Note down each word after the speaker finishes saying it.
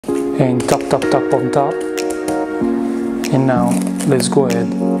and tap on top. And now let's go ahead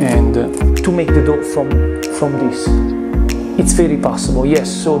and to make the dough from this. It's very possible, yes,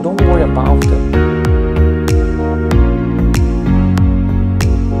 so don't worry about it.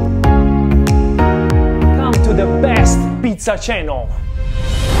 Come to the best pizza channel.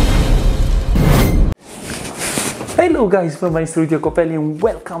 Hello guys, from my Maestro Iacopelli and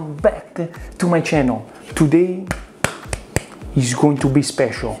welcome back to my channel. Today is going to be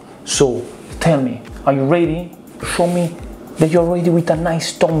special, so tell me, are you ready? Show me that you're ready with a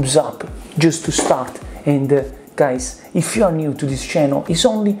nice thumbs up just to start. And guys, if you are new to this channel, it's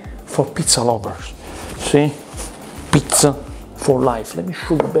only for pizza lovers. See? Pizza for life. Let me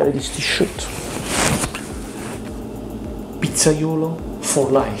show you better this t-shirt. Pizzaiolo for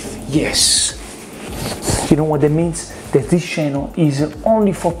life. Yes. You know what that means? That this channel is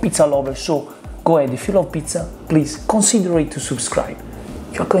only for pizza lovers. So go ahead, if you love pizza, please consider it to subscribe.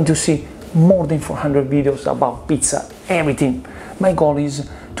 You're going to see more than 400 videos about pizza, everything. My goal is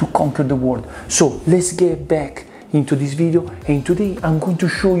to conquer the world. So let's get back into this video, and today I'm going to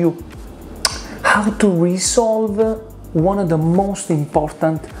show you how to resolve one of the most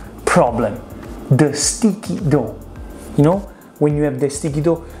important problems, the sticky dough. You know, when you have the sticky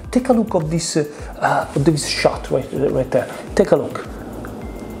dough, take a look of this shot right there. Take a look.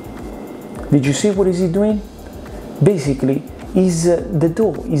 Did you see what is he doing? Basically, the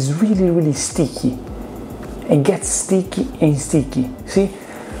dough is really sticky and gets sticky and sticky. See?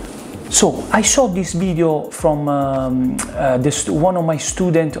 So I saw this video from one of my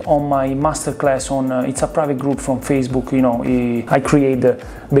students on my masterclass on it's a private group from Facebook. You know, I create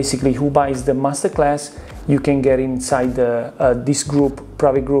basically who buys the masterclass, you can get inside this group,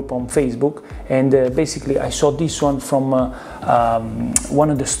 private group on Facebook, and basically I saw this one from one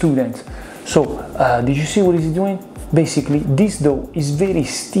of the students. So did you see what he's doing? Basically, this dough is very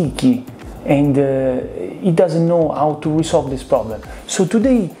sticky and he doesn't know how to resolve this problem. So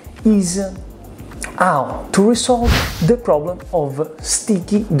today is how to resolve the problem of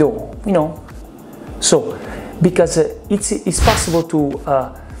sticky dough, you know. So because it's possible to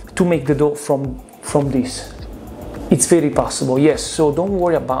make the dough from this. It's very possible, yes. So don't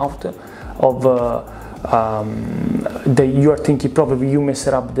worry about that you are thinking probably you messed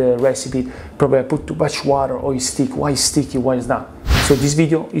up the recipe, probably I put too much water, or it's sticky. Why is sticky? Why is that? So this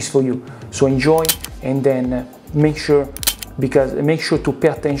video is for you. So enjoy, and then make sure to pay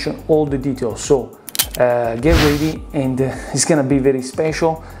attention all the details. So get ready, and it's gonna be very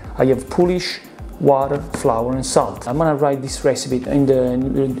special. I have Polish, water, flour, and salt. I'm gonna write this recipe in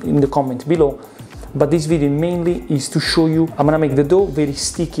the comment below, but this video mainly is to show you. I'm gonna make the dough very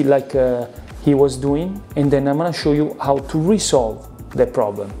sticky like he was doing, and then I'm gonna show you how to resolve that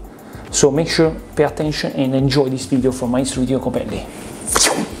problem. So make sure, pay attention, and enjoy this video from Maestro Iacopelli.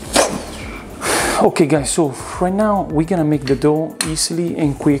 Okay guys, so right now we're gonna make the dough easily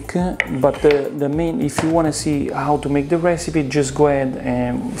and quick, but the main, if you wanna see how to make the recipe, just go ahead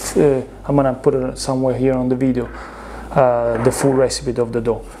and I'm gonna put it somewhere here on the video, the full recipe of the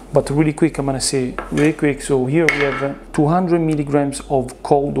dough. But really quick, I'm gonna say really quick. So here we have 200 milligrams of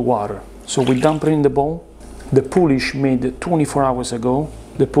cold water. So we dump it in the bowl. The Polish made 24 hours ago.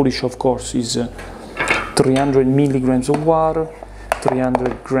 The Polish, of course, is 300 milligrams of water,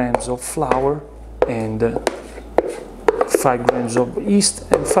 300 grams of flour, and 5 grams of yeast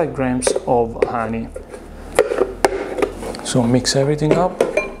and 5 grams of honey. So mix everything up.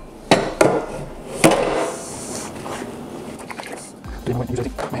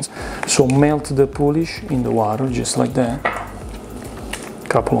 So melt the Polish in the water just like that.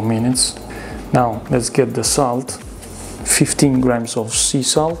 Couple of minutes. Now let's get the salt. 15 grams of sea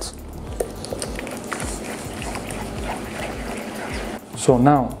salt. So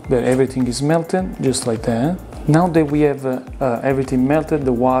now that everything is melted, just like that. Now that we have everything melted,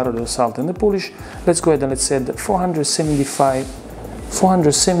 the water, the salt, and the Polish, let's go ahead and let's add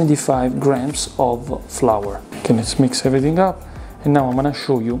 475 grams of flour. Okay, let's mix everything up. And now I'm gonna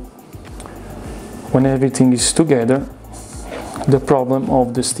show you, when everything is together, the problem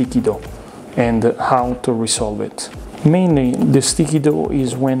of the sticky dough and how to resolve it. Mainly the sticky dough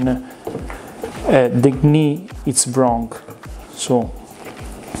is when the knee is wrong. So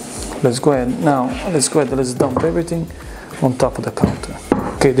let's go ahead now, let's dump everything on top of the counter.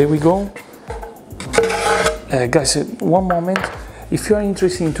 Okay, there we go. Guys, one moment. If you are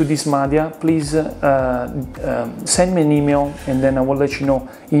interested into this Madia, please send me an email, and then I will let you know.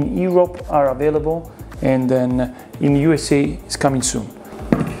 In Europe are available, and then in USA it's coming soon.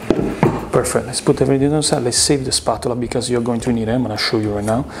 Perfect. Let's put everything aside. Let's save the spatula because you're going to need it. I'm going to show you right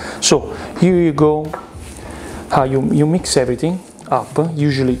now. So here you go. You mix everything up.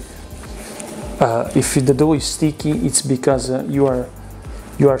 Usually If the dough is sticky, it's because you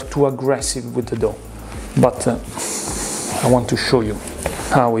are too aggressive with the dough. But I want to show you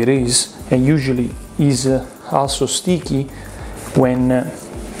how it is, and usually is also sticky when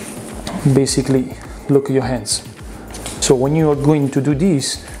basically look at your hands. So when you are going to do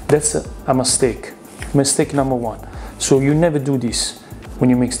this, that's a mistake. Mistake number one. So you never do this when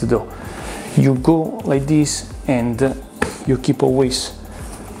you mix the dough. You go like this and you keep always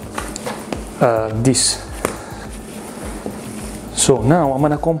this. So now I'm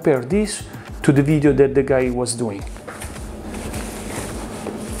gonna compare this to the video that the guy was doing.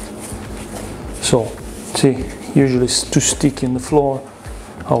 So see, usually it's too sticky in the floor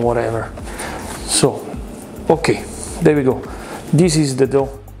or whatever. So okay, there we go. This is the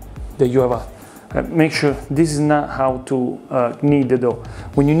dough that you have. Make sure this is not how to knead the dough.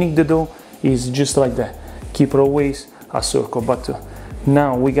 When you knead the dough, it's just like that. Keep always a circle. But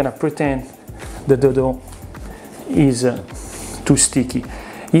now we're gonna pretend that the dough is too sticky.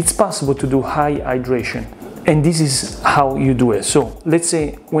 It's possible to do high hydration, and this is how you do it. So let's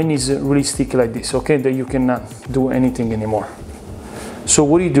say when it's really sticky like this, okay, that you cannot do anything anymore. So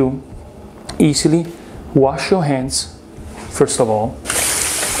what you do, easily wash your hands first of all.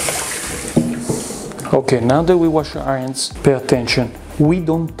 Okay, now that we wash our hands, pay attention, we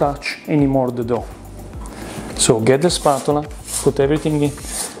don't touch anymore the dough. So get the spatula, put everything in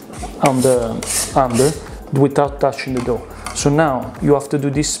under without touching the dough. So now you have to do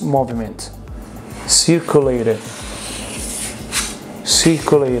this movement. Circulate it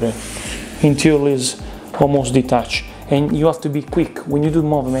until it's almost detached. And you have to be quick. When you do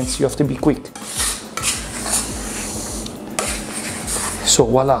movements, you have to be quick. So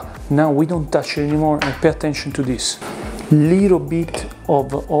voila, now we don't touch it anymore, and pay attention to this. Little bit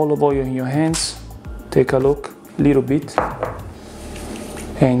of olive oil in your hands. Take a look, little bit.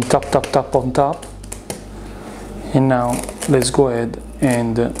 And tap, tap, tap on top. And now let's go ahead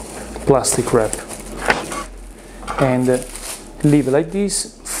and plastic wrap. And leave it like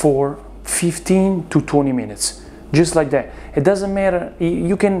this for 15 to 20 minutes. Just like that. It doesn't matter,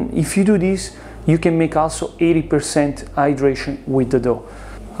 you can, if you do this, you can make also 80% hydration with the dough.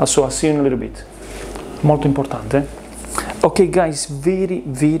 So I'll see you in a little bit. Molto importante. Okay guys, very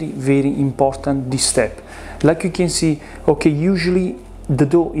important this step. Like you can see, okay, usually the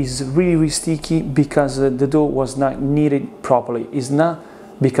dough is really sticky because the dough was not kneaded properly. It's not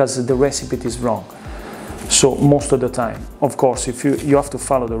because the recipe is wrong. So most of the time, of course, if you have to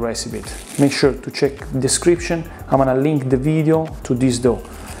follow the recipe, make sure to check the description. I'm gonna link the video to this dough.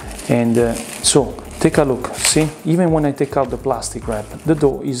 And so take a look, see, even when I take out the plastic wrap, the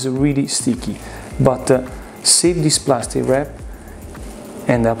dough is really sticky. But save this plastic wrap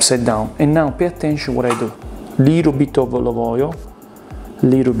and upside down. And now pay attention what I do. Little bit of olive oil,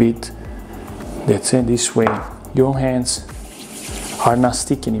 little bit, that's it, this way. Your hands are not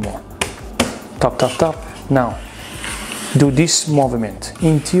sticky anymore. Tap, tap, tap. Now, do this movement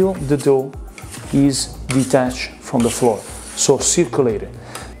until the dough is detached from the floor. So circulate it.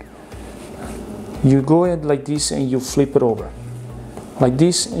 You go ahead like this and you flip it over. Like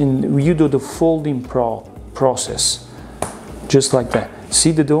this, and you do the folding process. Just like that.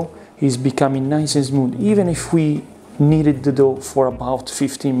 See, the dough is becoming nice and smooth, even if we kneaded the dough for about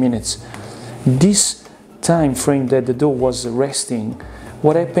 15 minutes. This time frame that the dough was resting,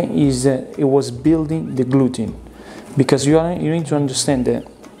 what happened is that it was building the gluten. Because you need to understand that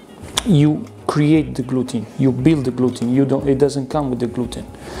you create the gluten, you build the gluten, it doesn't come with the gluten.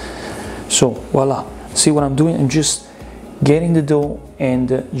 So voila, see what I'm doing? I'm just getting the dough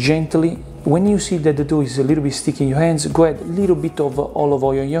and gently, when you see that the dough is a little bit sticky in your hands, go ahead, a little bit of olive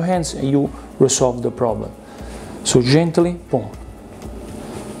oil in your hands and you resolve the problem. So gently, boom,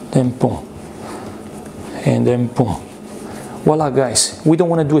 then boom, and then boom. Voila guys, we don't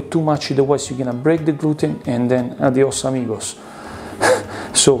want to do it too much, otherwise you're gonna break the gluten and then adios amigos.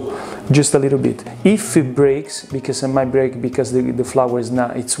 So just a little bit. If it breaks, because it might break because the flour is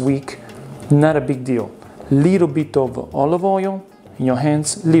not, it's weak, not a big deal. Little bit of olive oil in your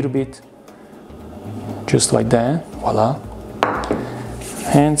hands, little bit, just like that, voila.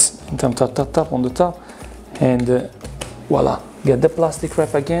 Hands, tap, tap, tap, tap on the top, and voila. Get the plastic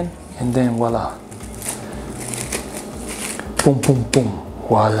wrap again, and then voila. Boom, boom, boom,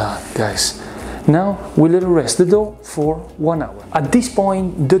 voila, guys. Now we let it rest the dough for 1 hour. At this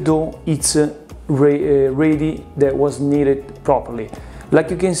point, the dough is ready, that was kneaded properly.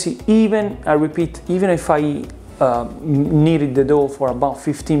 Like you can see, even, I repeat, even if I kneaded the dough for about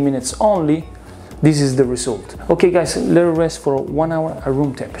 15 minutes only, this is the result. Okay guys, let it rest for 1 hour at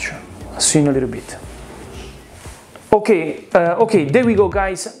room temperature. I'll see you in a little bit. Okay, okay, there we go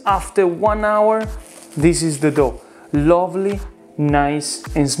guys. After 1 hour, this is the dough. Lovely, nice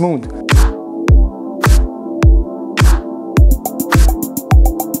and smooth.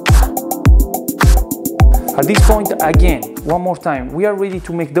 At this point, again, one more time, we are ready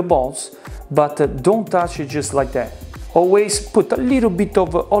to make the balls, but don't touch it just like that. Always put a little bit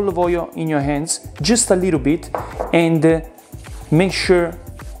of olive oil in your hands, just a little bit, and make sure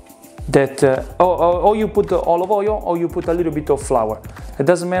that or you put the olive oil or you put a little bit of flour. It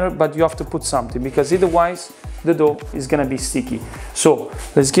doesn't matter, but you have to put something because otherwise the dough is gonna be sticky. So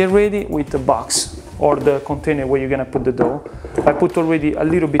let's get ready with the box or the container where you're gonna put the dough. I put already a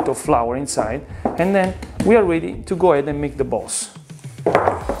little bit of flour inside, and then we are ready to go ahead and make the balls.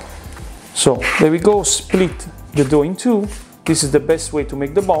 So there we go, split the dough in two. This is the best way to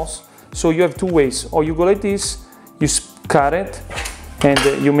make the balls. So you have two ways, or you go like this, you cut it and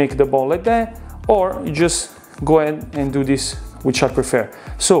you make the ball like that, or you just go ahead and do this, which I prefer.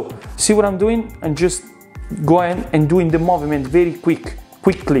 So see what I'm doing, and just go ahead and doing the movement very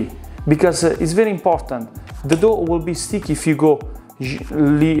quickly, because it's very important. The dough will be sticky if you go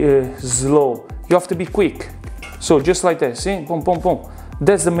slow. You have to be quick. So just like that, see, boom, boom, boom.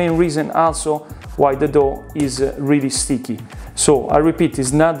 That's the main reason also why the dough is really sticky. So I repeat,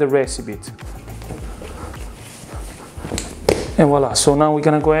 it's not the recipe. And voila, so now we're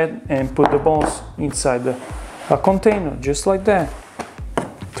gonna go ahead and put the balls inside a container, just like that.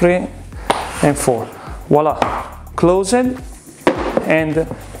 3 and 4. Voila, close it, and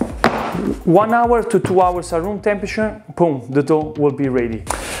 1 hour to 2 hours at room temperature, boom, the dough will be ready.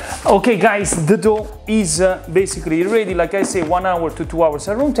 Okay guys, the dough is basically ready, like I say, 1 hour to 2 hours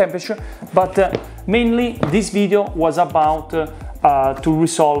at room temperature, but mainly this video was about how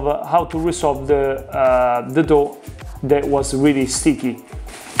to resolve the dough that was really sticky.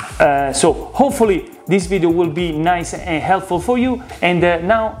 So hopefully this video will be nice and helpful for you, and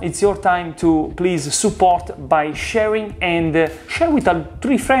now it's your time to please support by sharing, and share with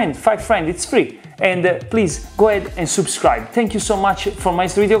 3 friends, 5 friends, it's free. And please go ahead and subscribe. Thank you so much from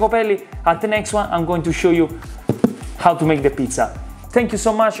Maestro Iacopelli. At the next one, I'm going to show you how to make the pizza. Thank you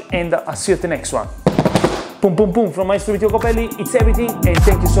so much, and I'll see you at the next one. Boom, boom, boom from Maestro Iacopelli. It's everything, and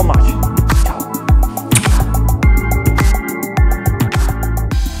thank you so much.